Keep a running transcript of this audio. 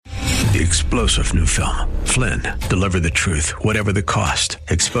The explosive new film, Flynn, deliver the truth, whatever the cost,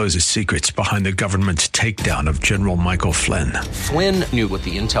 exposes secrets behind the government's takedown of General Michael Flynn. Flynn knew what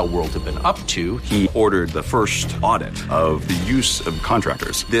the intel world had been up to. He ordered the first audit of the use of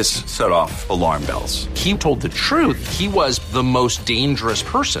contractors. This set off alarm bells. He told the truth. He was the most dangerous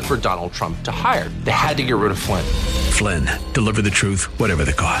person for Donald Trump to hire. They had to get rid of Flynn. Flynn, deliver the truth, whatever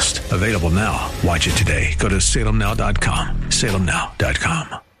the cost. Available now. Watch it today. Go to salemnow.com.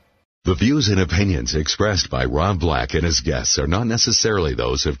 salemnow.com. The views and opinions expressed by Rob Black and his guests are not necessarily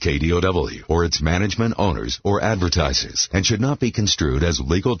those of KDOW or its management, owners, or advertisers, and should not be construed as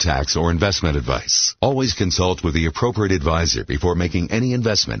legal, tax, or investment advice. Always consult with the appropriate advisor before making any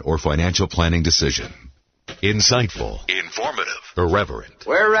investment or financial planning decision. Insightful, informative, irreverent.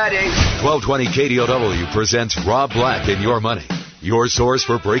 We're ready. 1220 KDOW presents Rob Black and Your Money. Your source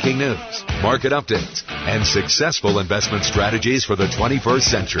for breaking news, market updates, and successful investment strategies for the 21st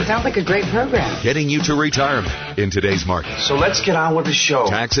century. Sounds like a great program. Getting you to retirement in today's market. So let's get on with the show.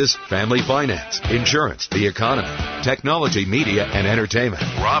 Taxes, family finance, insurance, the economy, technology, media, and entertainment.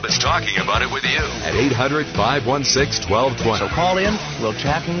 Rob is talking about it with you at 800-516-1220. So call in, we'll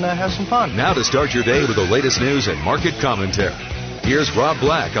chat and have some fun. Now to start your day with the latest news and market commentary. Here's Rob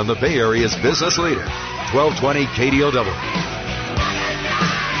Black on the Bay Area's business leader, 1220 KDOW.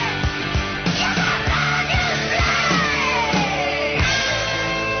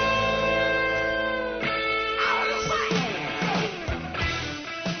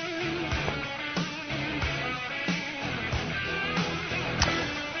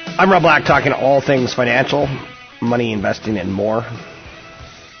 I'm Rob Black, talking all things financial, money, investing, and more.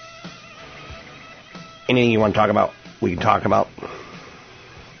 Anything you want to talk about, we can talk about.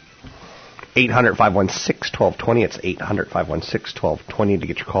 800-516-1220. It's 800-516-1220 to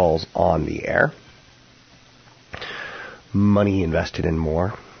get your calls on the air. Money, invested, and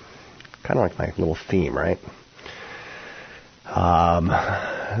more. Kind of like my little theme, right?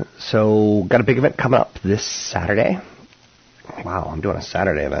 So, got a big event coming up this Saturday. Wow, I'm doing a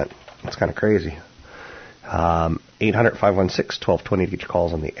Saturday event. That's kind of crazy. 800-516-1220 to get your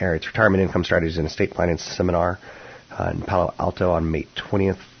calls on the air. It's Retirement Income Strategies and Estate Planning Seminar in Palo Alto on May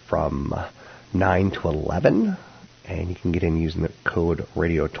 20th from 9 to 11. And you can get in using the code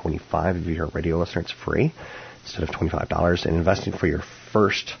radio25. If you're a radio listener, it's free instead of $25. And investing for your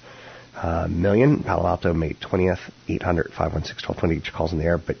first million, Palo Alto, May 20th, 800-516-1220 to get your calls on the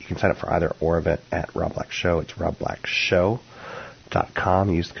air. But you can sign up for either or event at Rob Black Show. It's robblackshow.com.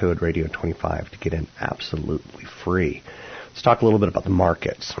 Use the code radio25 to get in absolutely free. Let's talk a little bit about the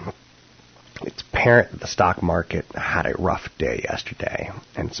markets. It's apparent that the stock market had a rough day yesterday,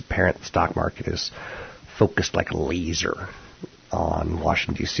 and it's apparent the stock market is focused like a laser on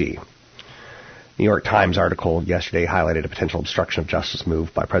Washington, D.C. New York Times article yesterday highlighted a potential obstruction of justice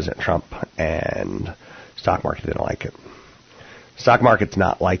move by President Trump, and stock market didn't like it. Stock market's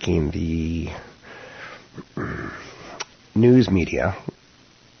not liking the news media.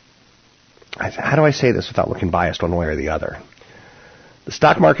 How do I say this without looking biased one way or the other? The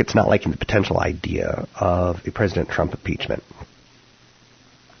stock market's not liking the potential idea of a President Trump impeachment,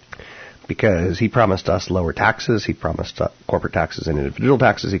 because he promised us lower taxes, he promised corporate taxes and individual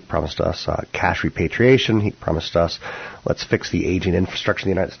taxes, he promised us cash repatriation, he promised us let's fix the aging infrastructure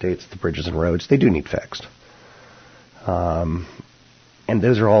in the United States, the bridges and roads. They do need fixed. And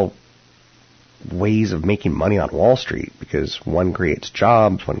those are all ways of making money on Wall Street, because one creates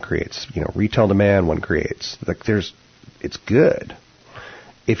jobs, one creates retail demand, one creates it's good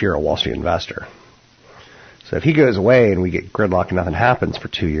if you're a Wall Street investor. So if he goes away and we get gridlock and nothing happens for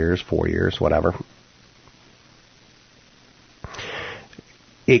 2 years, 4 years, whatever,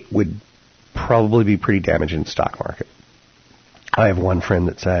 it would probably be pretty damaging to the stock market. I have one friend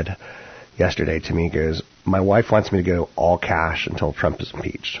that said yesterday to me, goes, my wife wants me to go all cash until Trump is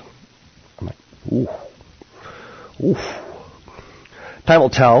impeached. I'm like, ooh. Time will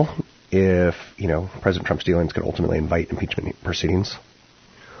tell if, President Trump's dealings could ultimately invite impeachment proceedings.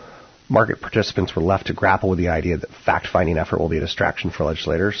 Market participants were left to grapple with the idea that fact-finding effort will be a distraction for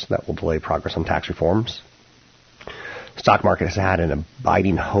legislators that will delay progress on tax reforms. Stock market has had an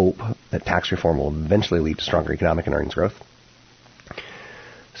abiding hope that tax reform will eventually lead to stronger economic and earnings growth.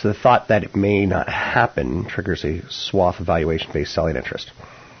 So the thought that it may not happen triggers a swath of valuation-based selling interest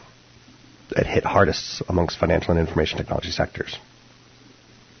that hit hardest amongst financial and information technology sectors.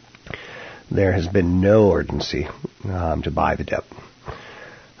 There has been no urgency to buy the dip.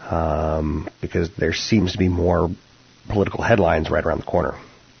 Because there seems to be more political headlines right around the corner.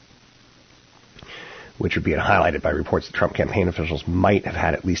 which would be highlighted by reports that Trump campaign officials might have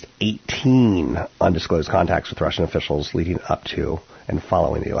had at least 18 undisclosed contacts with Russian officials leading up to and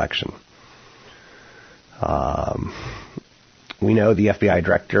following the election. We know the FBI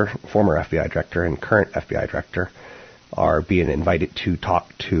director, former FBI director, and current FBI director are being invited to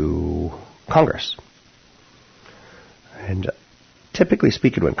talk to Congress. And typically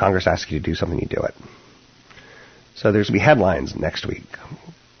speaking, when Congress asks you to do something, you do it. So there's going to be headlines next week,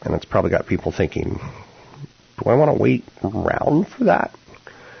 and it's probably got people thinking, do I want to wait around for that?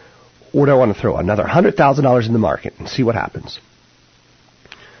 Or do I want to throw another $100,000 in the market and see what happens?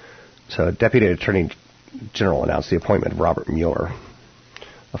 So Deputy Attorney General announced the appointment of Robert Mueller,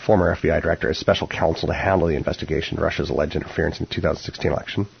 a former FBI director, as special counsel to handle the investigation of Russia's alleged interference in the 2016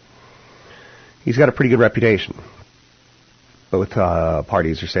 election. He's got a pretty good reputation. Both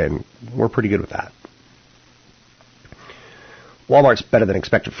parties are saying, we're pretty good with that. Walmart's better than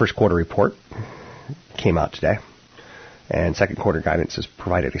expected first quarter report came out today, and second quarter guidance has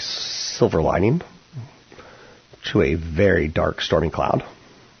provided a silver lining to a very dark, stormy cloud.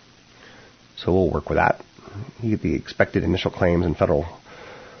 So we'll work with that. You get the expected initial claims and federal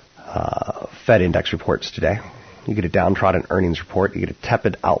Fed index reports today. You get a downtrodden earnings report. You get a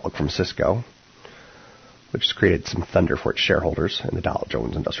tepid outlook from Cisco, which has created some thunder for its shareholders in the Dow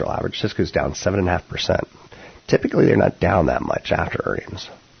Jones Industrial Average. Cisco's down 7.5%. Typically, they're not down that much after earnings.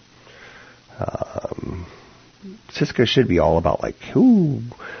 Cisco should be all about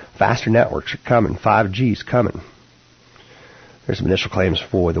faster networks are coming, 5G's coming. There's some initial claims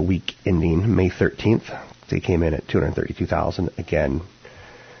for the week ending May 13th. They came in at 232,000. Again,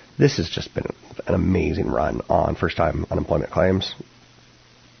 this has just been an amazing run on first-time unemployment claims.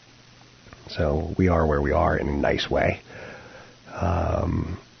 So we are where we are in a nice way.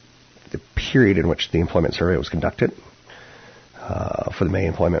 The period in which the employment survey was conducted for the May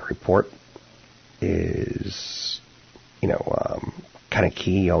employment report is, kind of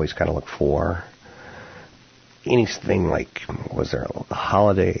key. You always kind of look for anything like, was there a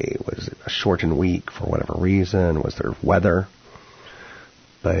holiday? Was it a shortened week for whatever reason? Was there weather?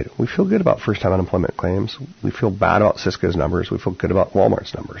 But we feel good about first-time unemployment claims. We feel bad about Cisco's numbers. We feel good about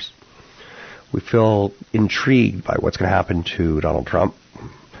Walmart's numbers. We feel intrigued by what's going to happen to Donald Trump.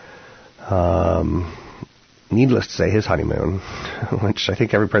 Needless to say, his honeymoon, which I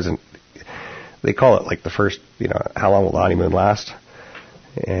think every president, they call it like the first, how long will the honeymoon last?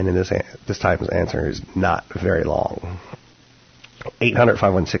 And in this time's answer is not very long.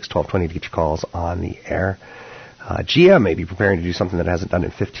 800-516-1220 to get your calls on the air. GM may be preparing to do something that it hasn't done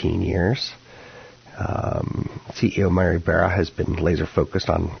in 15 years. CEO Mary Barra has been laser focused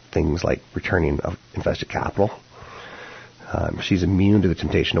on things like returning of invested capital. She's immune to the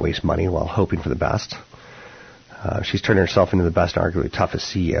temptation to waste money while hoping for the best. She's turned herself into the best and arguably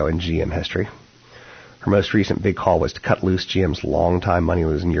toughest CEO in GM history. Her most recent big call was to cut loose GM's longtime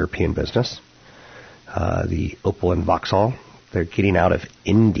money-losing European business. The Opel and Vauxhall, they're getting out of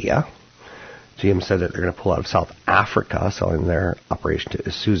India. GM said that they're going to pull out of South Africa, selling their operation to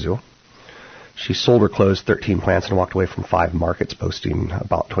Isuzu. She sold or closed 13 plants and walked away from 5 markets, boasting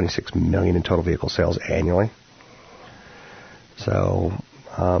about $26 million in total vehicle sales annually. So,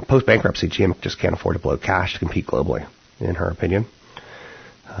 post-bankruptcy, GM just can't afford to blow cash to compete globally, in her opinion.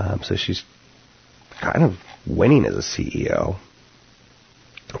 So she's kind of winning as a CEO.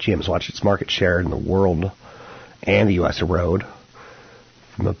 GM has watched its market share in the world and the U.S. erode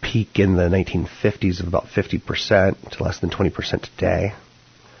from a peak in the 1950s of about 50% to less than 20% today.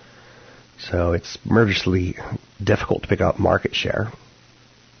 So it's murderously difficult to pick up market share.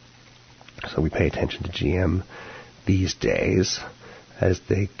 So we pay attention to GM these days as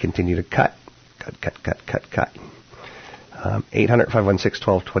they continue to cut.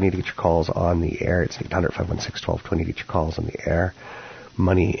 800-516-1220 to get your calls on the air. It's 800-516-1220 to get your calls on the air.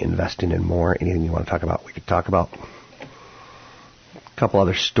 Money, investing, and more. Anything you want to talk about, we could talk about. A couple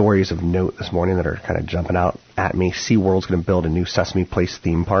other stories of note this morning that are kind of jumping out at me. SeaWorld's going to build a new Sesame Place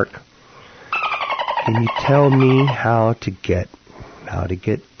theme park. Can you tell me how to get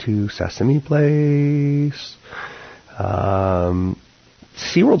to Sesame Place?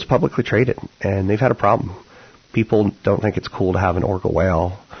 SeaWorld's publicly traded, and they've had a problem. People don't think it's cool to have an orca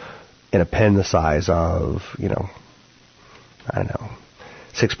whale in a pen the size of,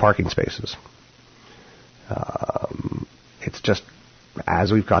 6 parking spaces. It's just,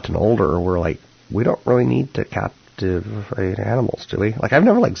 as we've gotten older, we're like, we don't really need to captivate animals, do we? Like, I've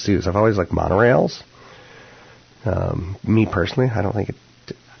never liked zoos. I've always liked monorails. Me personally, I don't think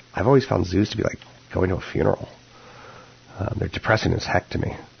I've always found zoos to be like going to a funeral. They're depressing as heck to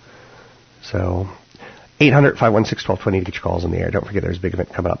me. So, 800-516-1220 to get your calls on the air. Don't forget there's a big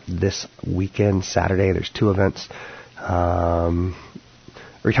event coming up this weekend, Saturday. There's 2 events.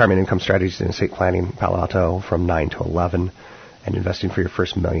 Retirement Income Strategies and Estate Planning, Palo Alto, from 9 to 11. And Investing for Your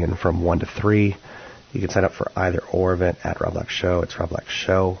First Million from 1 to 3. You can sign up for either or event at Rob Black Show. It's Rob Black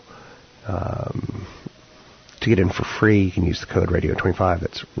Show. To get in for free, you can use the code Radio25.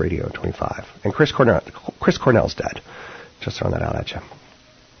 That's Radio25. And Chris Cornell's dead. Just throwing that out at you.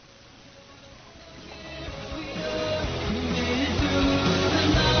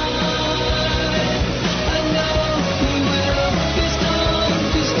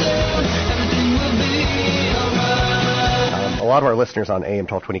 A lot of our listeners on AM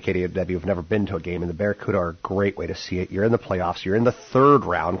 1220 KDOW have never been to a game, and the Barracuda are a great way to see it. You're in the playoffs. You're in the 3rd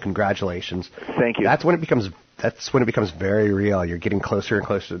round. Congratulations. Thank you. That's when it becomes very real. You're getting closer and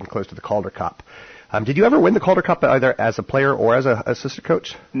closer and closer to the Calder Cup. Did you ever win the Calder Cup either as a player or as an assistant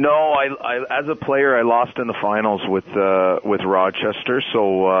coach? No, I as a player I lost in the finals with Rochester,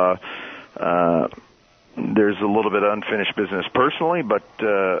 so there's a little bit of unfinished business personally, but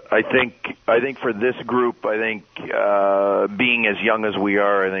I think for this group, being as young as we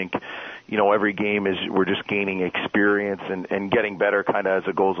are, I think every game we're just gaining experience and getting better kind of as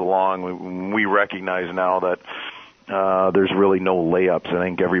it goes along. We recognize now that there's really no layups. I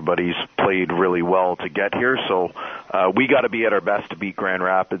think everybody's played really well to get here, so we got to be at our best to beat Grand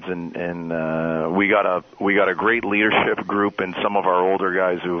Rapids, and we got a great leadership group and some of our older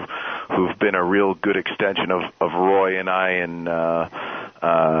guys who've been a real good extension of Roy and I, and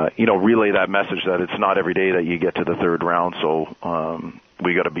relay that message that it's not every day that you get to the 3rd round, so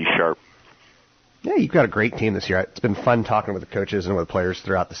we got to be sharp. Yeah, you've got a great team this year. It's been fun talking with the coaches and with the players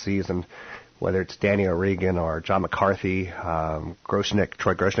throughout the season. Whether it's Danny O'Regan or John McCarthy, Troy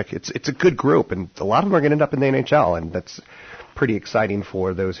Groshnick, it's a good group, and a lot of them are going to end up in the NHL, and that's pretty exciting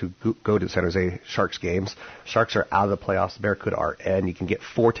for those who go to San Jose Sharks games. Sharks are out of the playoffs. The Barracuda are in. You can get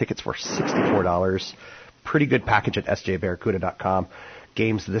 4 tickets for $64. Pretty good package at sjbarracuda.com.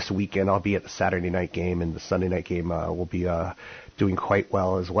 Games this weekend. I'll be at the Saturday night game, and the Sunday night game will be doing quite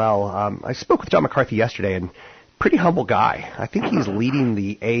well as well. I spoke with John McCarthy yesterday, and pretty humble guy. I think he's leading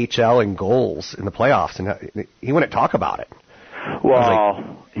the AHL in goals in the playoffs, and he wouldn't talk about it.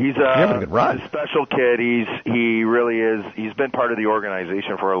 Well, he's having a good run. He's a special kid. He really is. He's been part of the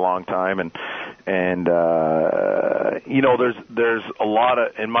organization for a long time, and there's a lot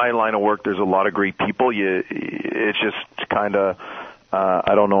of, in my line of work, there's a lot of great people. It's just kind of,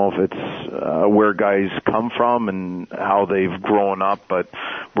 I don't know if it's where guys come from and how they've grown up, but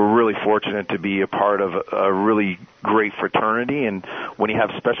we're really fortunate to be a part of a really great fraternity. And when you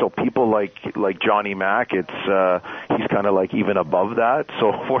have special people like Johnny Mack, he's kind of like even above that.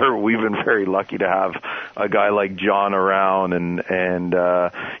 So we've been very lucky to have a guy like John around and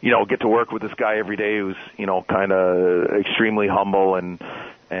get to work with this guy every day who's kind of extremely humble and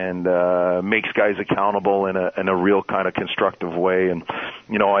makes guys accountable in a real kind of constructive way. And,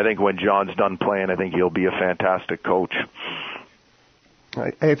 I think when John's done playing, I think he'll be a fantastic coach.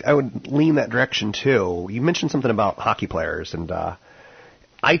 I would lean that direction, too. You mentioned something about hockey players, and I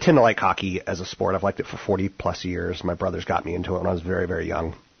tend to like hockey as a sport. I've liked it for 40-plus years. My brothers got me into it when I was very, very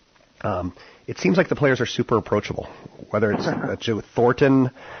young. It seems like the players are super approachable, whether it's Joe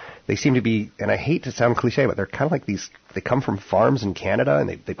Thornton. They seem to be, and I hate to sound cliche, but they're kind of like these, they come from farms in Canada, and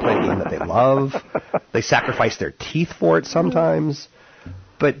they play a game that they love. They sacrifice their teeth for it sometimes.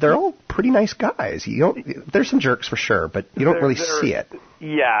 But they're all pretty nice guys. There's some jerks for sure, but you don't really see it.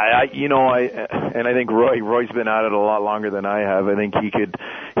 Yeah, I think Roy's been at it a lot longer than I have. I think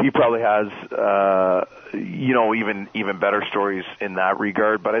he probably has, even better stories in that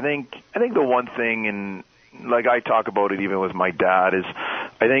regard. But I think the one thing, and like I talk about it even with my dad, is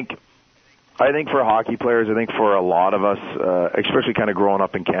I think for hockey players, I think for a lot of us, especially kind of growing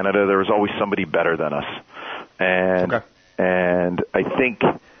up in Canada, there was always somebody better than us. And And I think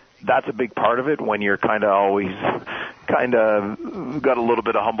that's a big part of it when you're kind of always kind of got a little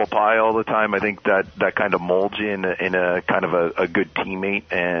bit of humble pie all the time. I think that kind of molds you in a kind of a good teammate.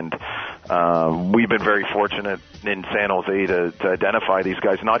 And we've been very fortunate in San Jose to identify these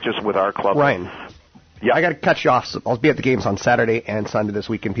guys, not just with our club. Ryan. Yeah, I got to cut you off. So I'll be at the games on Saturday and Sunday this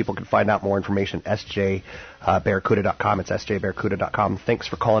weekend. People can find out more information at sjbarracuda.com. It's sjbarracuda.com. Thanks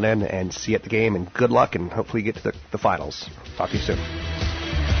for calling in, and see you at the game, and good luck, and hopefully you get to the finals. Talk to you soon.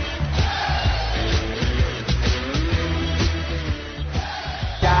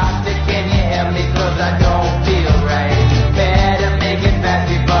 Doctor, can you help me? 'Cause I don't feel right. Better make it fast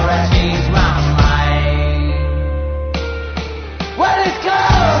before I change my mind. Well, it's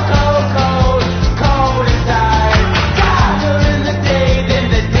cold, cold, cold, cold inside. Darker in the day than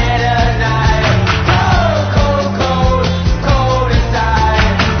the dead of night. Cold,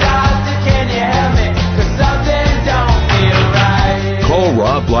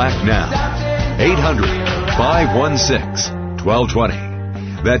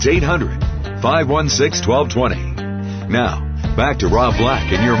 800-516-1220. That's 800-516-1220. Now, back to Rob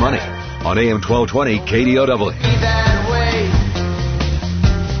Black and Your Money on AM 1220 KDOW.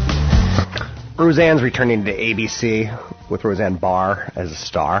 Roseanne's returning to ABC with Roseanne Barr as a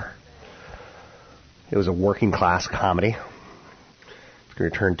star. It was a working class comedy. It's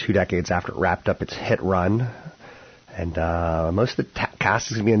going to return 2 decades after it wrapped up its hit run. And most of the cast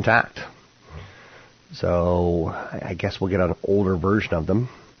is going to be intact. So I guess we'll get an older version of them.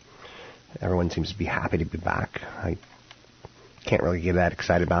 Everyone seems to be happy to be back. I can't really get that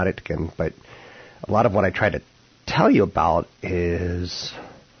excited about it again. But a lot of what I try to tell you about is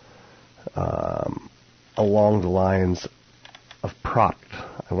along the lines of product.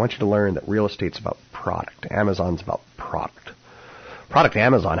 I want you to learn that real estate's about product. Amazon's about product. Product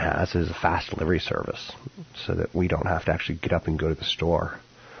Amazon has is a fast delivery service so that we don't have to actually get up and go to the store.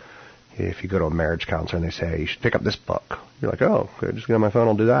 If you go to a marriage counselor and they say, you should pick up this book, you're like, oh, okay, just get on my phone,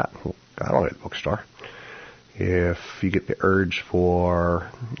 I'll do that. Well, I don't go to the bookstore. If you get the urge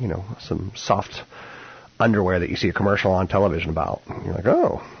for, some soft underwear that you see a commercial on television about, you're like,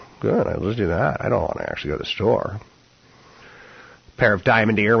 oh, good, I'll just do that. I don't want to actually go to the store. A pair of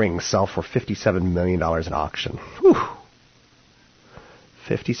diamond earrings sell for $57 million in auction. Whew.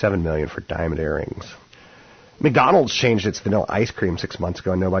 $57 million for diamond earrings. McDonald's changed its vanilla ice cream 6 months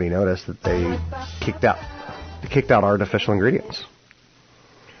ago, and nobody noticed that they kicked out artificial ingredients,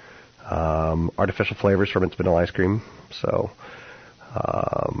 artificial flavors from its vanilla ice cream. So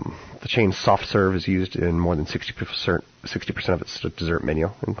the chain's soft serve is used in more than 60% of its dessert menu,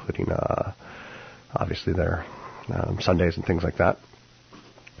 including obviously their sundaes and things like that.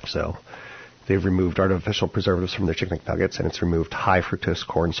 So they've removed artificial preservatives from their chicken McNuggets, and it's removed high fructose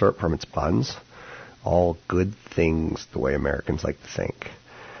corn syrup from its buns. All good things, the way Americans like to think.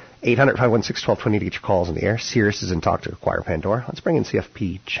 800-516-1220 to get your calls in the air. Sirius is in talk to acquire Pandora. Let's bring in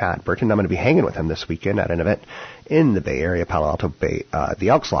CFP Chad Burton. I'm going to be hanging with him this weekend at an event in the Bay Area, Palo Alto Bay, the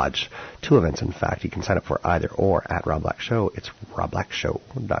Elks Lodge. 2 events, in fact. You can sign up for either or at Rob Black Show. It's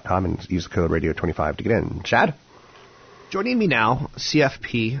robblackshow.com and use the code radio25 to get in. Chad? Joining me now,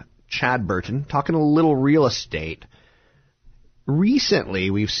 CFP Chad Burton, talking a little real estate. Recently,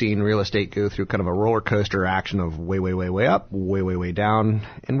 we've seen real estate go through kind of a roller coaster action of way, way, way, way up, way, way, way down,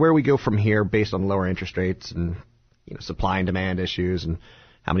 and where we go from here based on lower interest rates and supply and demand issues and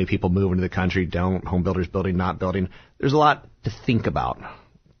how many people move into the country, don't, home builders building, not building. There's a lot to think about.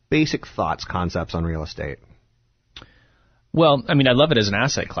 Basic thoughts, concepts on real estate. Well, I love it as an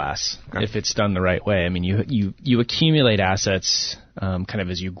asset class if it's done the right way. You accumulate assets kind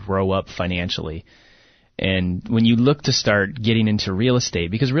of as you grow up financially. And when you look to start getting into real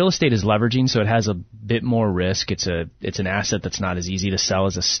estate, because real estate is leveraging, so it has a bit more risk. It's an asset that's not as easy to sell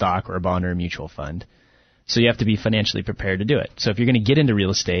as a stock or a bond or a mutual fund. So you have to be financially prepared to do it. So if you're going to get into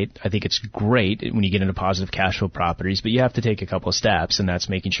real estate, I think it's great when you get into positive cash flow properties, but you have to take a couple of steps, and that's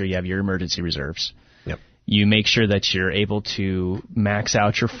making sure you have your emergency reserves. Yep. You make sure that you're able to max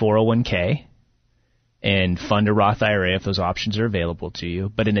out your 401k and fund a Roth IRA if those options are available to you.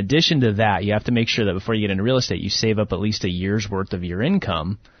 But in addition to that, you have to make sure that before you get into real estate, you save up at least a year's worth of your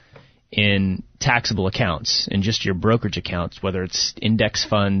income in taxable accounts, in just your brokerage accounts, whether it's index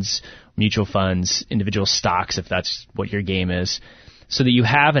funds, mutual funds, individual stocks, if that's what your game is, so that you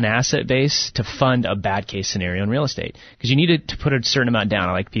have an asset base to fund a bad case scenario in real estate. Because you need to put a certain amount down.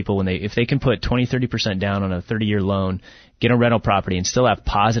 I like people if they can put 20-30% down on a 30-year loan, get a rental property, and still have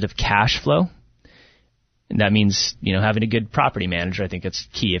positive cash flow. And that means, having a good property manager. I think that's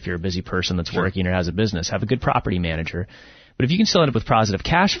key if you're a busy person that's working or has a business. Have a good property manager. But if you can still end up with positive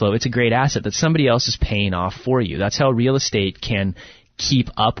cash flow, it's a great asset that somebody else is paying off for you. That's how real estate can keep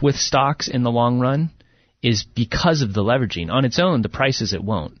up with stocks in the long run, is because of the leveraging. On its own, the prices it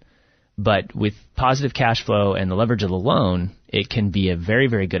won't. But with positive cash flow and the leverage of the loan, it can be a very,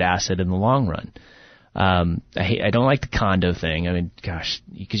 very good asset in the long run. I don't like the condo thing.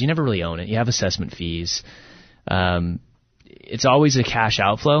 Because you never really own it. You have assessment fees. It's always a cash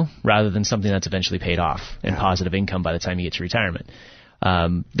outflow rather than something that's eventually paid off and positive income by the time you get to retirement.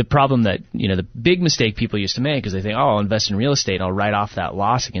 The problem that, the big mistake people used to make is they think, I'll invest in real estate, I'll write off that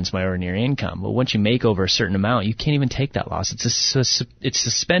loss against my ordinary income. Well, once you make over a certain amount, you can't even take that loss. It's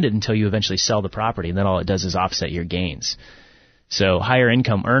suspended until you eventually sell the property, and then all it does is offset your gains. So higher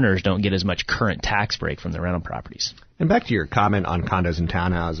income earners don't get as much current tax break from their rental properties. And back to your comment on condos and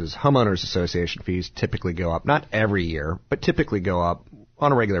townhouses, homeowners association fees typically go up, not every year, but typically go up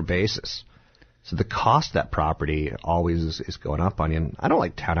on a regular basis. So the cost of that property always is going up on you. And I don't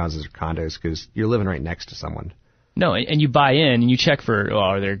like townhouses or condos because you're living right next to someone. No, and you buy in and you check for,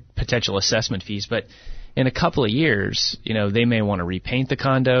 are there potential assessment fees? But in a couple of years, they may want to repaint the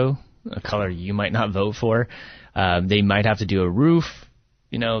condo, a color you might not vote for. They might have to do a roof.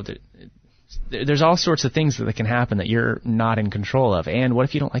 There's all sorts of things that can happen that you're not in control of. And what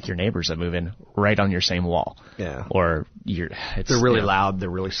if you don't like your neighbors that move in right on your same wall? Yeah. Or they're really loud. They're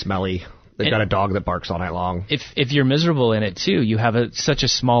really smelly. They've got a dog that barks all night long. If you're miserable in it too, you have such a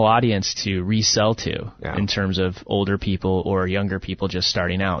small audience to resell to in terms of older people or younger people just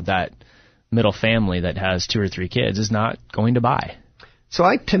starting out. That middle family that has 2 or 3 kids is not going to buy. So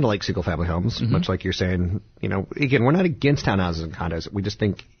I tend to like single-family homes, much like you're saying. Again, we're not against townhouses and condos. We just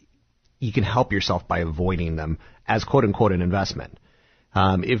think you can help yourself by avoiding them as quote-unquote an investment.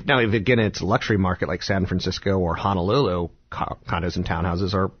 If again it's a luxury market like San Francisco or Honolulu, condos and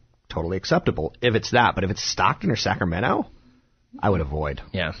townhouses are totally acceptable if it's that. But if it's Stockton or Sacramento, I would avoid.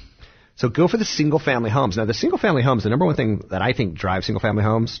 Yeah. So go for the single-family homes. Now, the single-family homes, the number one thing that I think drives single-family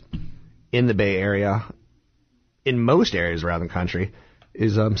homes in the Bay Area, in most areas around the country,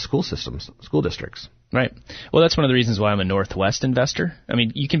 is school systems, school districts. Right. Well, that's one of the reasons why I'm a Northwest investor. I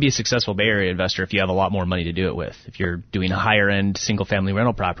mean, you can be a successful Bay Area investor if you have a lot more money to do it with. If you're doing higher-end single-family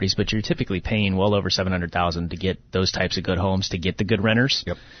rental properties, but you're typically paying well over $700,000 to get those types of good homes, to get the good renters.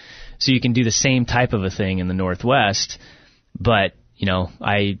 Yep. So you can do the same type of a thing in the Northwest, but,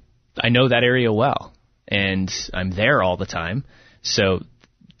 I know that area well, and I'm there all the time. So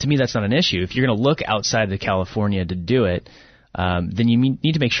to me, that's not an issue. If you're going to look outside of California to do it, then you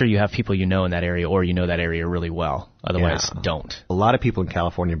need to make sure you have people in that area, or that area really well. Otherwise, don't. A lot of people in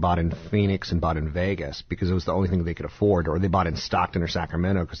California bought in Phoenix and bought in Vegas because it was the only thing they could afford, or they bought in Stockton or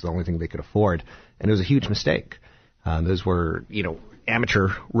Sacramento because it's the only thing they could afford, and it was a huge mistake. Those were, amateur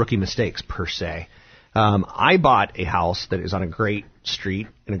rookie mistakes per se. I bought a house that is on a great street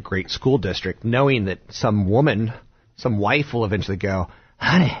in a great school district, knowing that some wife will eventually go,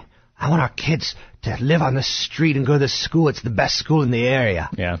 honey, I want our kids to live on this street and go to this school. It's the best school in the area.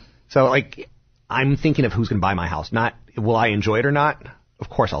 Yeah. So, I'm thinking of who's going to buy my house. Not, will I enjoy it or not? Of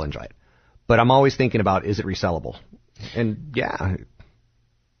course I'll enjoy it. But I'm always thinking about, is it resellable? And, yeah,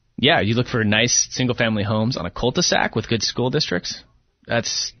 you look for nice single-family homes on a cul-de-sac with good school districts.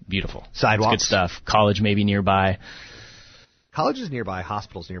 That's beautiful. Sidewalks. That's good stuff. College maybe nearby. Colleges nearby,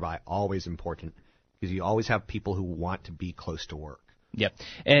 hospitals nearby, always important, because you always have people who want to be close to work. Yep.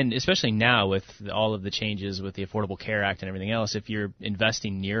 And especially now with all of the changes with the Affordable Care Act and everything else, if you're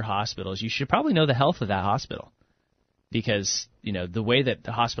investing near hospitals, you should probably know the health of that hospital. Because, the way that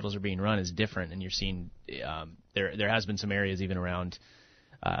the hospitals are being run is different, and you're seeing there has been some areas even around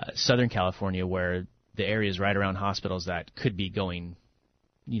Southern California where the areas right around hospitals that could be going,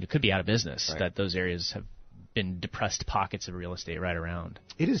 could be out of business, right. That those areas have been depressed pockets of real estate right around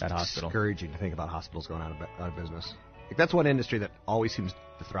that hospital. It is discouraging to think about hospitals going out of business. That's one industry that always seems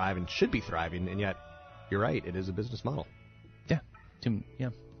to thrive and should be thriving, and yet, you're right, it is a business model. Yeah.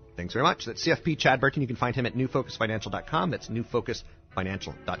 Thanks very much. That's CFP Chad Burton. You can find him at newfocusfinancial.com. That's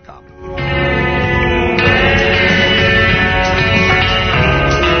newfocusfinancial.com.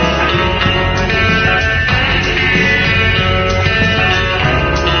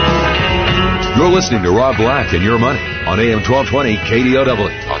 You're listening to Rob Black and Your Money on AM 1220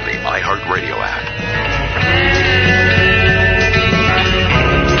 KDOW on the iHeartRadio app.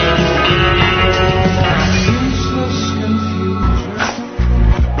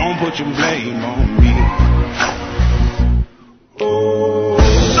 Don't put your blame on me. Oh,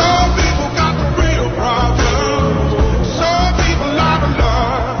 some people got the real problems. Some people out of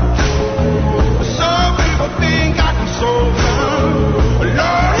love. Some people think I can solve them. But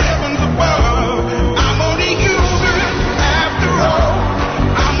Lord heavens above, I'm only human after all.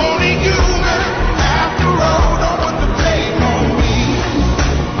 I'm only human after all. Don't put the blame on me.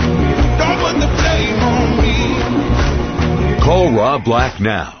 Don't put the blame on me. Call Rob Black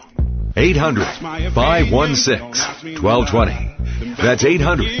now. 800-516-1220. That's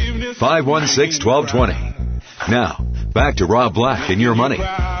 800-516-1220. Now, back to Rob Black and Your Money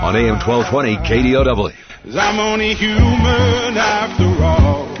on AM 1220 KDOW. I'm only human after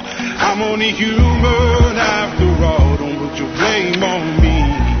all. I'm only human after all. Don't put your blame on me.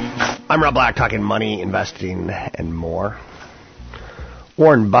 I'm Rob Black, talking money, investing, and more.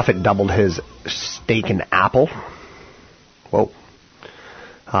 Warren Buffett doubled his stake in Apple. Whoa.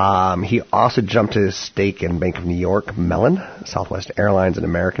 He also jumped his stake in Bank of New York, Mellon, Southwest Airlines, and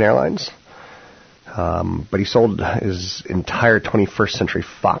American Airlines. But he sold his entire 21st Century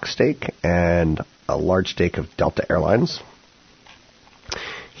Fox stake and a large stake of Delta Airlines.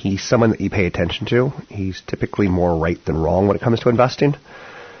 He's someone that you pay attention to. He's typically more right than wrong when it comes to investing.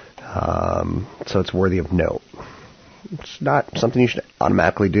 So it's worthy of note. It's not something you should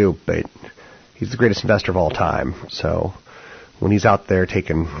automatically do, but he's the greatest investor of all time. So when he's out there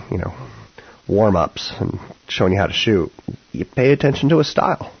taking, warm-ups and showing you how to shoot, you pay attention to his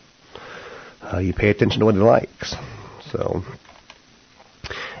style. You pay attention to what he likes. So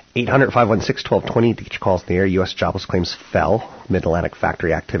 800-516-1220 to get your calls in the air. U.S. jobless claims fell. Mid-Atlantic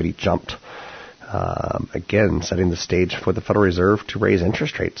factory activity jumped. Again, setting the stage for the Federal Reserve to raise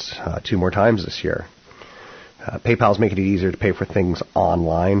interest rates 2 more times this year. PayPal's making it easier to pay for things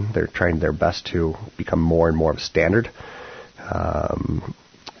online. They're trying their best to become more and more of a standard.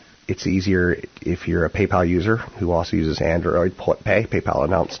 It's easier if you're a PayPal user who also uses Android Pay. PayPal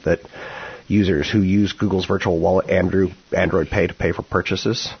announced that users who use Google's virtual wallet Android Pay to pay for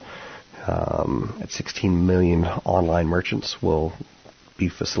purchases at 16 million online merchants will be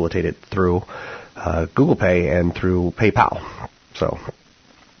facilitated through Google Pay and through PayPal. So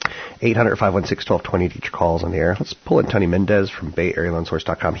 800-516-1220 to get your calls on the air. Let's pull in Tony Mendez from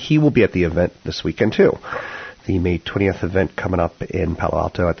BayAreaLoanSource.com. He will be at the event this weekend, too. The May 20th event coming up in Palo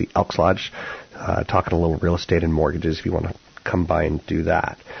Alto at the Elks Lodge, talking a little real estate and mortgages if you want to come by and do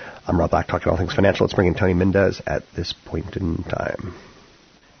that. I'm Rob Black, talking all things financial. Let's bring in Tony Mendez at this point in time.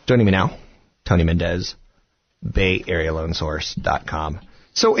 Joining me now, Tony Mendez, BayAreaLoanSource.com.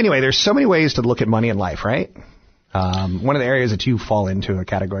 So anyway, there's so many ways to look at money in life, right? One of the areas that you fall into a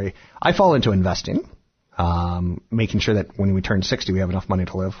category, I fall into investing, making sure that when we turn 60, we have enough money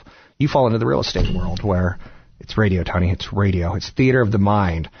to live. You fall into the real estate world where it's radio, Tony. It's radio. It's theater of the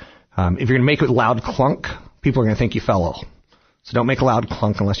mind. If you're going to make a loud clunk, people are going to think you fell. So don't make a loud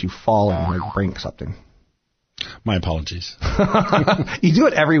clunk unless you fall and break something. My apologies. You do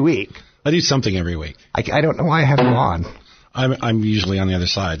it every week. I do something every week. I don't know why I have you on. I'm usually on the other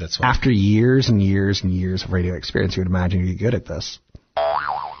side. That's why. After years and years and years of radio experience, you would imagine you'd be good at this.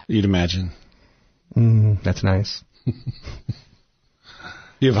 You'd imagine. That's nice.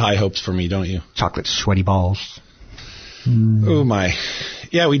 You have high hopes for me, don't you? Chocolate sweaty balls. Oh, my.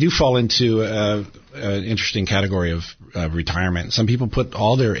 Yeah, we do fall into an interesting category of retirement. Some people put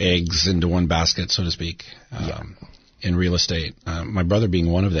all their eggs into one basket, so to speak, in real estate. My brother being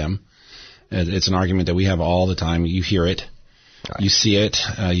one of them. It's an argument that we have all the time. You hear it. You see it.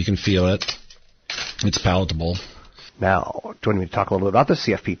 You can feel it. It's palatable. Now, joining me to talk a little bit about this,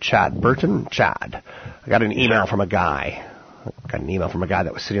 CFP Chad Burton. Chad, I got an email from a guy.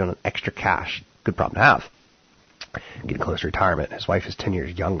 That was sitting on an extra cash. Good problem to have. Getting close to retirement. His wife is 10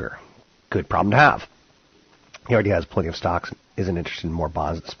 years younger. Good problem to have. He already has plenty of stocks and isn't interested in more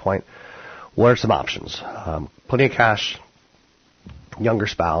bonds at this point. What are some options? Plenty of cash, younger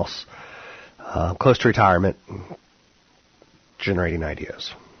spouse, close to retirement, generating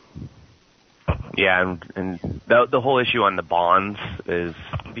ideas. Yeah, and the whole issue on the bonds is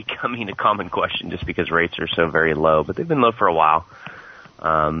becoming a common question just because rates are so very low, but they've been low for a while,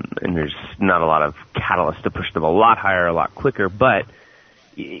 and there's not a lot of catalyst to push them a lot higher, a lot quicker. But,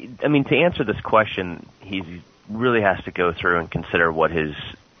 I mean, to answer this question, he really has to go through and consider what his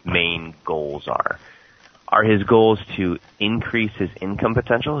main goals are. Are his goals to increase his income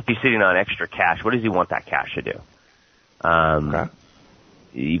potential? If he's sitting on extra cash, what does he want that cash to do? Okay.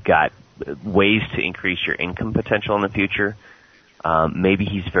 You've got ways to increase your income potential in the future. Maybe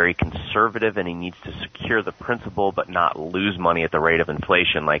he's very conservative and he needs to secure the principal but not lose money at the rate of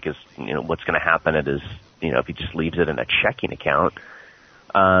inflation, like what's going to happen at his, if he just leaves it in a checking account.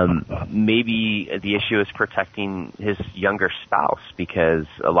 Maybe the issue is protecting his younger spouse, because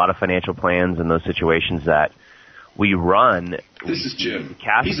a lot of financial plans in those situations that we run, this is Jim. The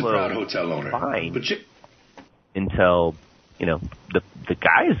cash He's flow a proud hotel owner. Fine, but until the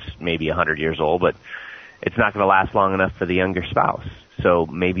guy's maybe 100 years old, but it's not going to last long enough for the younger spouse. So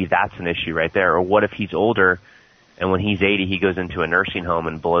maybe that's an issue right there. Or what if he's older and when he's 80 he goes into a nursing home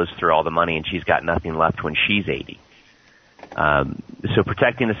and blows through all the money and she's got nothing left when she's 80? So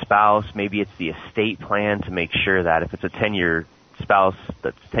protecting the spouse, maybe it's the estate plan to make sure that if it's a 10-year spouse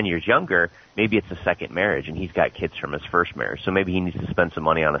that's 10 years younger, maybe it's a second marriage and he's got kids from his first marriage. So maybe he needs to spend some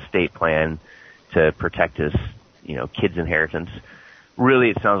money on an estate plan to protect his, kids' inheritance. Really,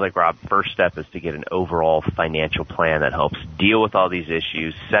 it sounds like, Rob, first step is to get an overall financial plan that helps deal with all these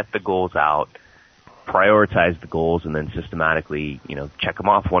issues, set the goals out, prioritize the goals, and then systematically, check them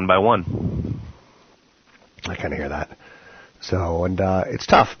off one by one. I kind of hear that. So, and it's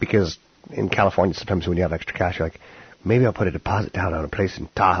tough because in California, sometimes when you have extra cash, you're like, maybe I'll put a deposit down on a place in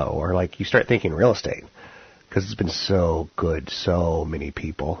Tahoe, or like you start thinking real estate because it's been so good. So many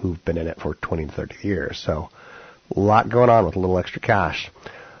people who've been in it for 20 to 30 years. So a lot going on with a little extra cash.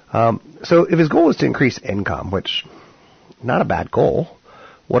 So if his goal is to increase income, which not a bad goal,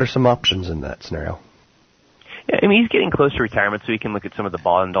 what are some options in that scenario? I mean, he's getting close to retirement, so he can look at some of the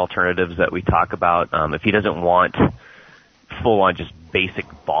bond alternatives that we talk about. If he doesn't want full-on just basic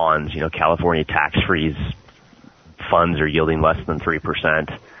bonds, California tax-free funds are yielding less than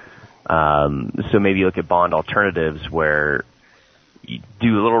 3%. So maybe you look at bond alternatives where you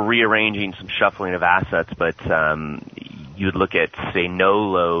do a little rearranging, some shuffling of assets, but you would look at, say,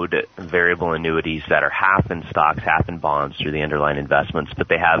 no-load variable annuities that are half in stocks, half in bonds through the underlying investments, but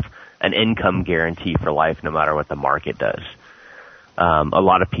they have an income guarantee for life no matter what the market does. A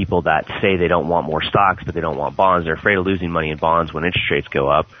lot of people that say they don't want more stocks, but they don't want bonds, they're afraid of losing money in bonds when interest rates go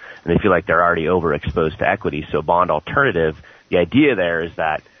up, and they feel like they're already overexposed to equity. So bond alternative, the idea there is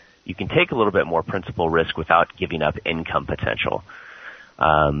that you can take a little bit more principal risk without giving up income potential.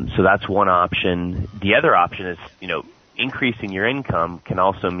 So that's one option. The other option is, increasing your income can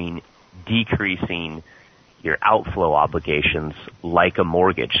also mean decreasing your outflow obligations like a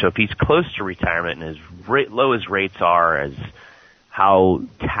mortgage. So if he's close to retirement and as low as rates are, as how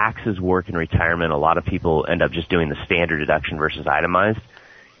taxes work in retirement, a lot of people end up just doing the standard deduction versus itemized.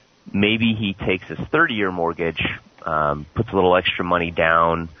 Maybe he takes his 30-year mortgage, puts a little extra money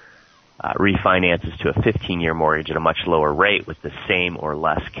down, refinances to a 15-year mortgage at a much lower rate with the same or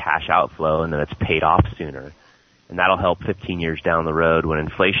less cash outflow, and then it's paid off sooner. And that'll help 15 years down the road when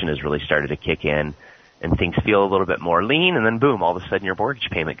inflation has really started to kick in and things feel a little bit more lean, and then boom, all of a sudden your mortgage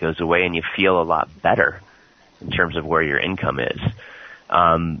payment goes away and you feel a lot better in terms of where your income is.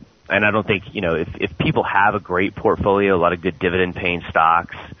 And I don't think, if people have a great portfolio, a lot of good dividend-paying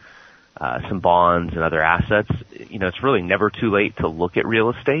stocks, some bonds and other assets, it's really never too late to look at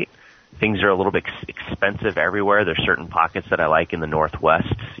real estate. Things are a little bit expensive everywhere. There's certain pockets that I like in the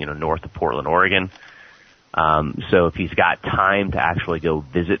Northwest, north of Portland, Oregon. So if he's got time to actually go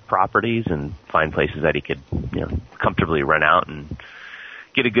visit properties and find places that he could, comfortably rent out and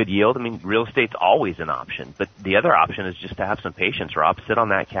get a good yield, real estate's always an option. But the other option is just to have some patience, Rob. Sit on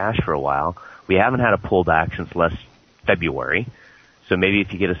that cash for a while. We haven't had a pullback since last February. So maybe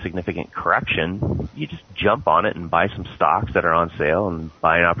if you get a significant correction, you just jump on it and buy some stocks that are on sale and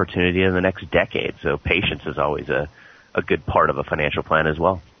buy an opportunity in the next decade. So patience is always a good part of a financial plan as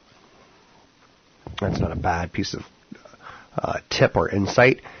well. That's not a bad piece of tip or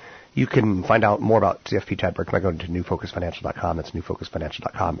insight. You can find out more about CFP Chad Burton by going to newfocusfinancial.com. That's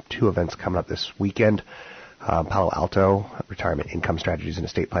newfocusfinancial.com. 2 events coming up this weekend. Palo Alto, Retirement Income Strategies and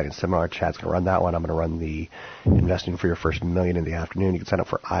Estate Planning Seminar. Chad's going to run that one. I'm going to run the Investing for Your First Million in the afternoon. You can sign up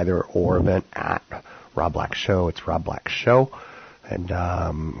for either or event at Rob Black Show. It's Rob Black Show. And,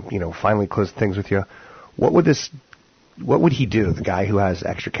 finally close things with you. What would he do, the guy who has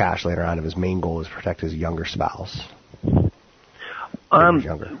extra cash laying around if his main goal is to protect his younger spouse?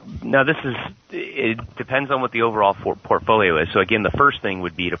 Now it depends on what the overall portfolio is. So again, the first thing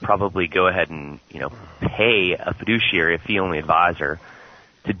would be to probably go ahead and, pay a fiduciary, a fee-only advisor,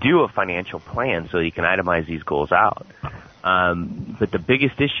 to do a financial plan so you can itemize these goals out. But the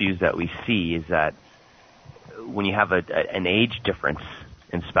biggest issues that we see is that when you have an age difference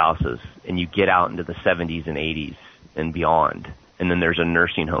in spouses and you get out into the 70s and 80s and beyond, and then there's a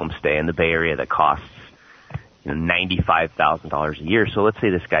nursing home stay in the Bay Area that costs $95,000 a year. So let's say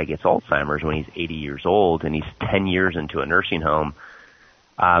this guy gets Alzheimer's when he's 80 years old and he's 10 years into a nursing home.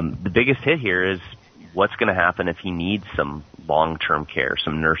 The biggest hit here is what's going to happen if he needs some long-term care,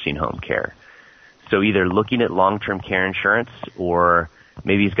 some nursing home care. So either looking at long-term care insurance, or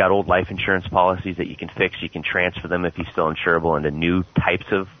maybe he's got old life insurance policies that you can fix. You can transfer them if he's still insurable into new types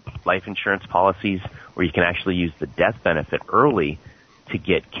of life insurance policies, where you can actually use the death benefit early to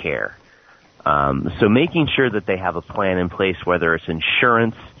get care. So making sure that they have a plan in place, whether it's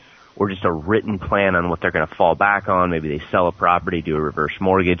insurance or just a written plan on what they're going to fall back on. Maybe they sell a property, do a reverse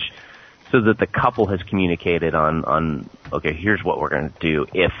mortgage, so that the couple has communicated on okay, here's what we're going to do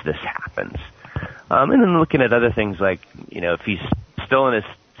if this happens. And then looking at other things like, if he's still in his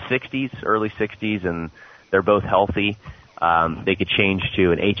 60s, early 60s, and they're both healthy, they could change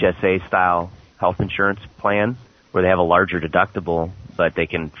to an HSA-style health insurance plan where they have a larger deductible, but they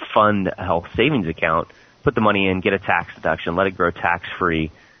can fund a health savings account, put the money in, get a tax deduction, let it grow tax-free.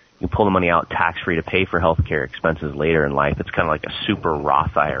 You can pull the money out tax-free to pay for health care expenses later in life. It's kind of like a super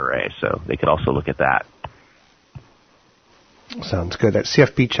Roth IRA, so they could also look at that. Sounds good. That's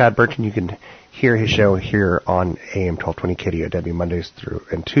CFP Chad Burton. You can hear his show here on AM 1220 KDOW Mondays through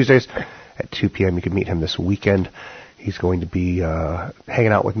and Tuesdays at 2 p.m. You can meet him this weekend. He's going to be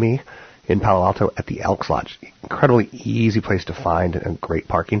hanging out with me in Palo Alto at the Elks Lodge. Incredibly easy place to find and great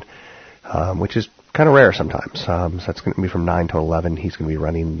parking, which is kind of rare sometimes. So that's going to be from 9 to 11. He's going to be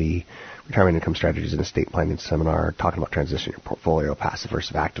running the Retirement Income Strategies and Estate Planning Seminar, talking about transitioning your portfolio, passive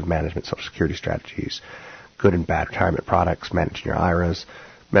versus active management, Social Security strategies, good and bad retirement products, managing your IRAs,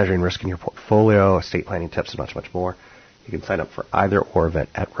 measuring risk in your portfolio, estate planning tips, and much, much more. You can sign up for either or event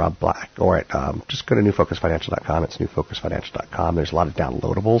at Rob Black or at just go to newfocusfinancial.com. It's newfocusfinancial.com. There's a lot of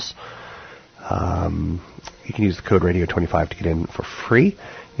downloadables. You can use the code radio25 to get in for free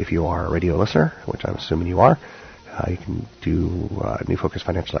if you are a radio listener, which I'm assuming you are. You can do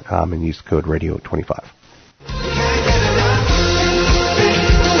newfocusfinancial.com and use the code radio25.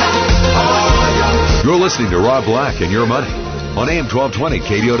 You're listening to Rob Black and Your Money on AM 1220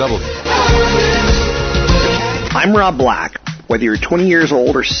 KDOW. I'm Rob Black. Whether you're 20 years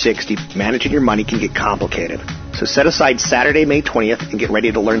old or 60, managing your money can get complicated. So set aside Saturday, May 20th and get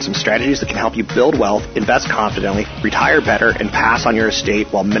ready to learn some strategies that can help you build wealth, invest confidently, retire better, and pass on your estate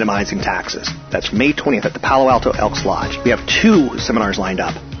while minimizing taxes. That's May 20th at the Palo Alto Elks Lodge. We have 2 seminars lined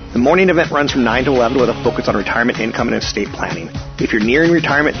up. The morning event runs from 9 to 11 with a focus on retirement income and estate planning. If you're nearing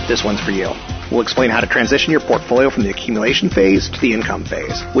retirement, this one's for you. We'll explain how to transition your portfolio from the accumulation phase to the income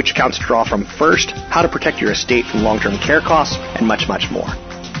phase, which accounts to draw from first, how to protect your estate from long-term care costs, and much, much more.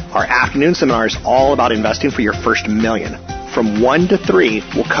 Our afternoon seminar is all about investing for your first $1 million. From 1 to 3,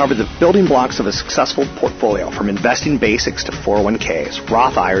 we'll cover the building blocks of a successful portfolio, from investing basics to 401ks,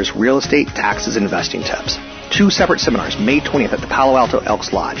 Roth IRAs, real estate, taxes, and investing tips. 2 separate seminars, May 20th at the Palo Alto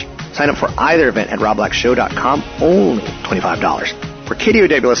Elks Lodge. Sign up for either event at robblackshow.com, only $25. For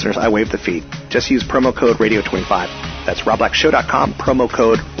KDOW listeners, I waive the fee. Just use promo code radio25. That's robblackshow.com, promo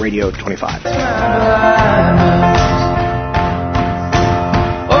code radio25.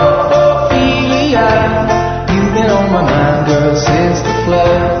 You've been on my mind, girl, since the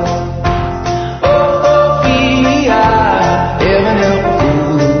flood. Heaven help a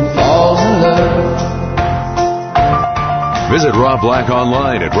fool who falls in love. Visit Rob Black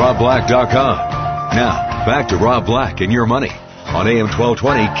online at robblack.com. Now, back to Rob Black and Your Money on AM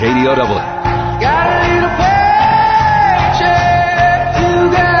 1220 KDOW. Got a little paycheck,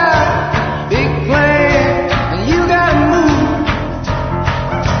 you got big plans, and you gotta move.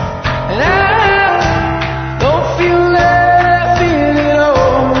 And I don't feel left in it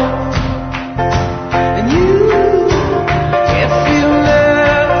all. And you can't feel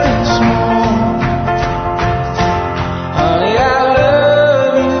left small. Honey, I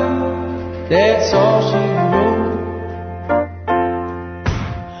love you, that's all she wrote.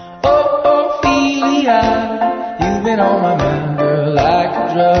 You've been on my mind, girl, like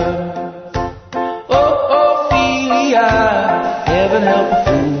a drug. Ophelia, heaven help a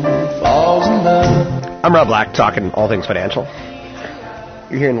fool who falls in love. I'm Rob Black, talking all things financial.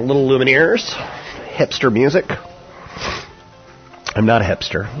 You're hearing the Little Lumineers, hipster music. I'm not a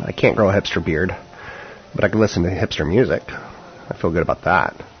hipster. I can't grow a hipster beard, but I can listen to hipster music. I feel good about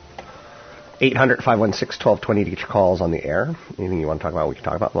that. 800-516-1220 to get your calls on the air. Anything you want to talk about, we can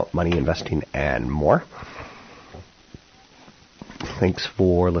talk about money, investing, and more. Thanks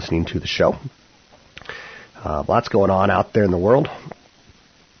for listening to the show. Lots going on out there in the world,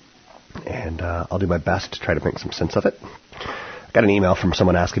 and I'll do my best to try to make some sense of it. I got an email from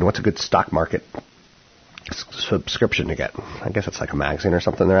someone asking what's a good stock market subscription to get. I guess it's like a magazine or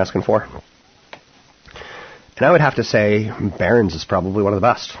something they're asking for. And I would have to say Barron's is probably one of the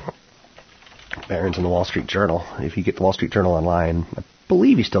best. Barron's and the Wall Street Journal. If you get the Wall Street Journal online, I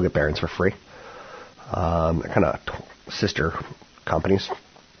believe you still get Barron's for free. They're kind of sister companies.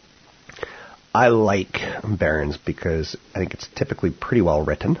 I like Barron's because I think it's typically pretty well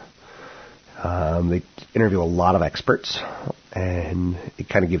written. They interview a lot of experts, and it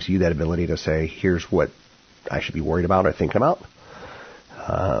kind of gives you that ability to say, here's what I should be worried about or thinking about.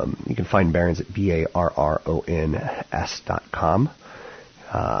 You can find Barron's at barrons.com.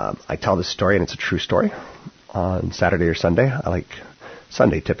 I tell this story, and it's a true story. On Saturday or Sunday, I like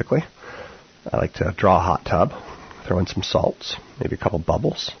Sunday typically, I like to draw a hot tub, throw in some salts, maybe a couple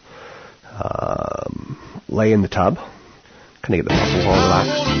bubbles, lay in the tub, kind of get the muscles all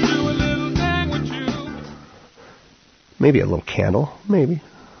relaxed. Maybe a little candle, maybe,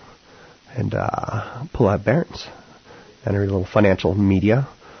 and pull out Barron's and a little financial media,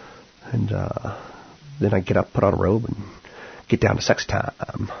 and then I get up, put on a robe, and get down to sex time.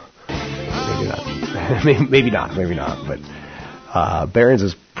 Maybe not. maybe not. But Barron's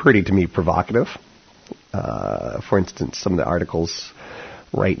is pretty, to me, provocative. For instance, some of the articles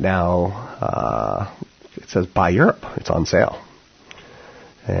right now, it says, buy Europe. It's on sale.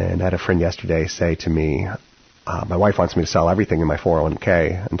 And I had a friend yesterday say to me, my wife wants me to sell everything in my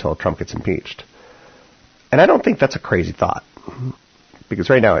 401k until Trump gets impeached. And I don't think that's a crazy thought. Because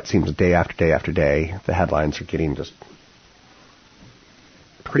right now it seems day after day after day, the headlines are getting just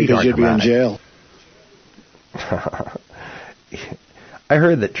pretty dark. You'd be in jail. I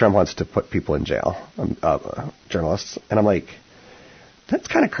heard that Trump wants to put people in jail, journalists, and I'm like, that's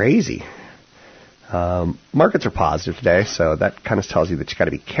kind of crazy. Markets are positive today, so that kind of tells you that you got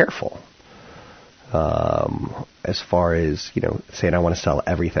to be careful. As far as, saying I want to sell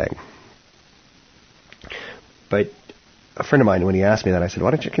everything. But a friend of mine, when he asked me that, I said,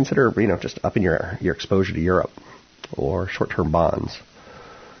 why don't you consider, just upping your exposure to Europe or short-term bonds?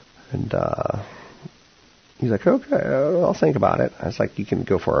 And he's like, okay, I'll think about it. I was like, you can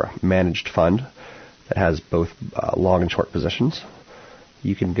go for a managed fund that has both long and short positions.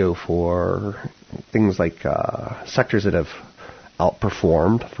 You can go for things like sectors that have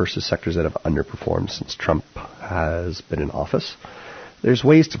outperformed versus sectors that have underperformed since Trump has been in office. There's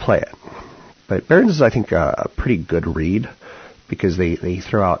ways to play it. But Barron's is, I think, a pretty good read because they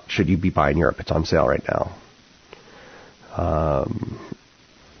throw out, should you be buying Europe? It's on sale right now.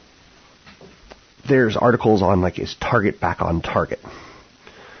 There's articles on, is Target back on target?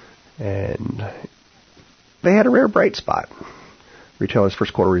 And they had a rare bright spot. Retailers'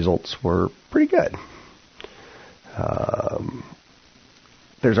 first quarter results were pretty good.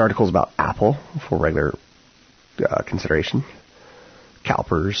 There's articles about Apple for regular consideration.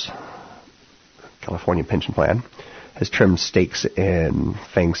 CalPERS, California Pension Plan, has trimmed stakes in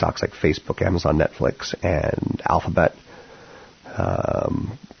FANG stocks like Facebook, Amazon, Netflix, and Alphabet.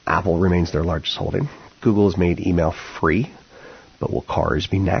 Apple remains their largest holding. Google has made email free, but will cars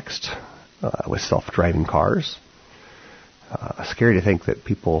be next with self-driving cars? Scary to think that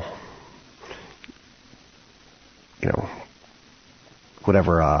people,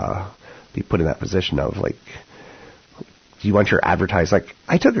 be put in that position of, do you want your advertising?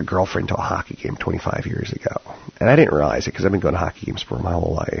 I took a girlfriend to a hockey game 25 years ago, and I didn't realize it because I've been going to hockey games for my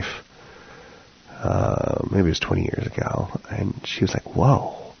whole life. Maybe it was 20 years ago, and she was like,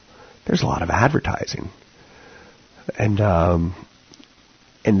 whoa, there's a lot of advertising. And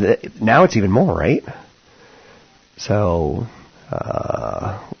now it's even more, right? So,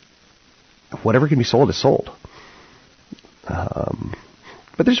 whatever can be sold is sold.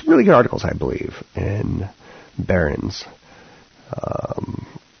 But there's really good articles, I believe, in Barron's.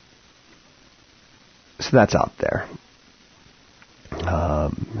 So that's out there.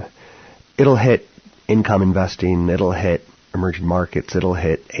 It'll hit income investing. It'll hit emerging markets. It'll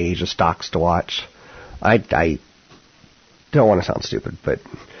hit Asia stocks to watch. I don't want to sound stupid, but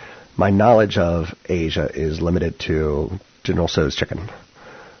my knowledge of Asia is limited to General Tso's chicken.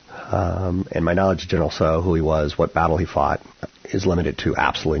 And my knowledge of General Tso, who he was, what battle he fought, is limited to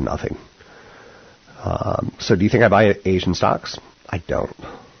absolutely nothing. So do you think I buy Asian stocks? I don't.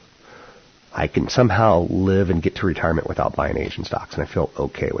 I can somehow live and get to retirement without buying Asian stocks, and I feel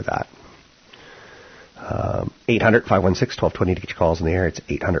okay with that. 800-516-1220 to get your calls on the air. It's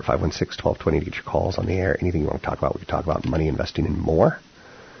 800-516-1220 to get your calls on the air. Anything you want to talk about, we can talk about money, investing, and more.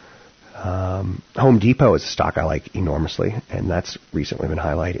 Home Depot is a stock I like enormously, and that's recently been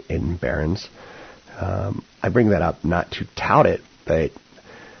highlighted in Barron's. I bring that up not to tout it, but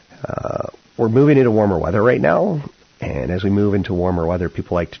we're moving into warmer weather right now, and as we move into warmer weather,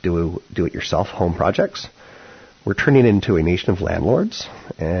 people like to do it yourself home projects. We're turning into a nation of landlords,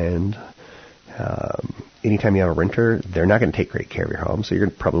 and anytime you have a renter, they're not going to take great care of your home, so you're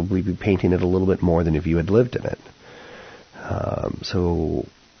going to probably be painting it a little bit more than if you had lived in it. So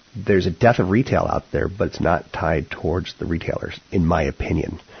there's a death of retail out there, but it's not tied towards the retailers, in my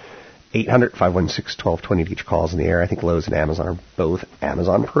opinion. 800-516-1220 to get your calls in the air. I think Lowe's and Amazon are both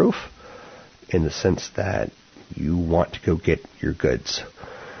Amazon-proof in the sense that you want to go get your goods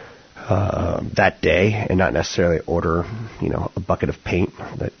that day and not necessarily order, a bucket of paint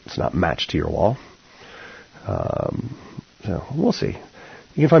that's not matched to your wall. So we'll see.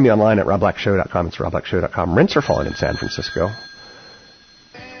 You can find me online at robblackshow.com. It's robblackshow.com. Rents are falling in San Francisco.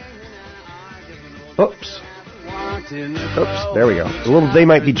 Oops, there we go. The little They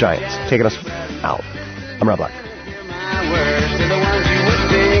Might Be Giants taking us out. I'm Rob Black.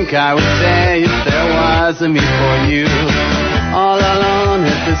 I would say if there was a me for you. All alone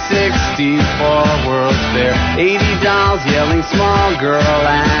at the 64 World's Fair. 80 dolls yelling small girl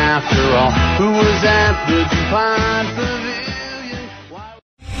after all. Who was at the DuPont Pavilion?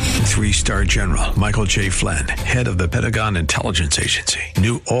 3-star General Michael J. Flynn, head of the Pentagon Intelligence Agency,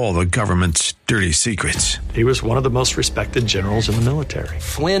 knew all the government's dirty secrets. He was one of the most respected generals in the military.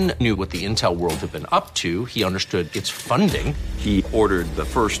 Flynn knew what the intel world had been up to. He understood its funding. He ordered the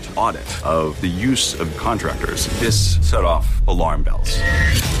first audit of the use of contractors. This set off alarm bells.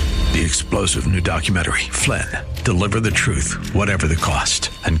 The explosive new documentary, Flynn, Deliver the Truth, Whatever the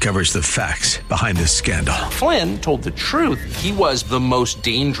Cost, uncovers the facts behind this scandal. Flynn told the truth. He was the most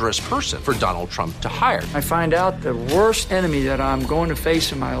dangerous person for Donald Trump to hire. I find out the worst enemy that I'm going to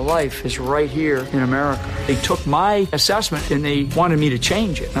face in my life is right here in America. They took my assessment and they wanted me to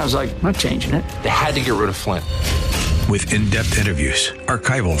change it. And I was like, I'm not changing it. They had to get rid of Flynn. With in-depth interviews,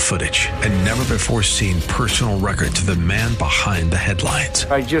 archival footage, and never-before-seen personal records of the man behind the headlines.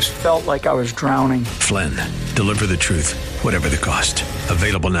 I just felt like I was drowning. Flynn, Deliver the Truth, Whatever the Cost.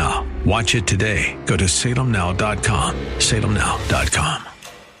 Available now. Watch it today. Go to salemnow.com. salemnow.com.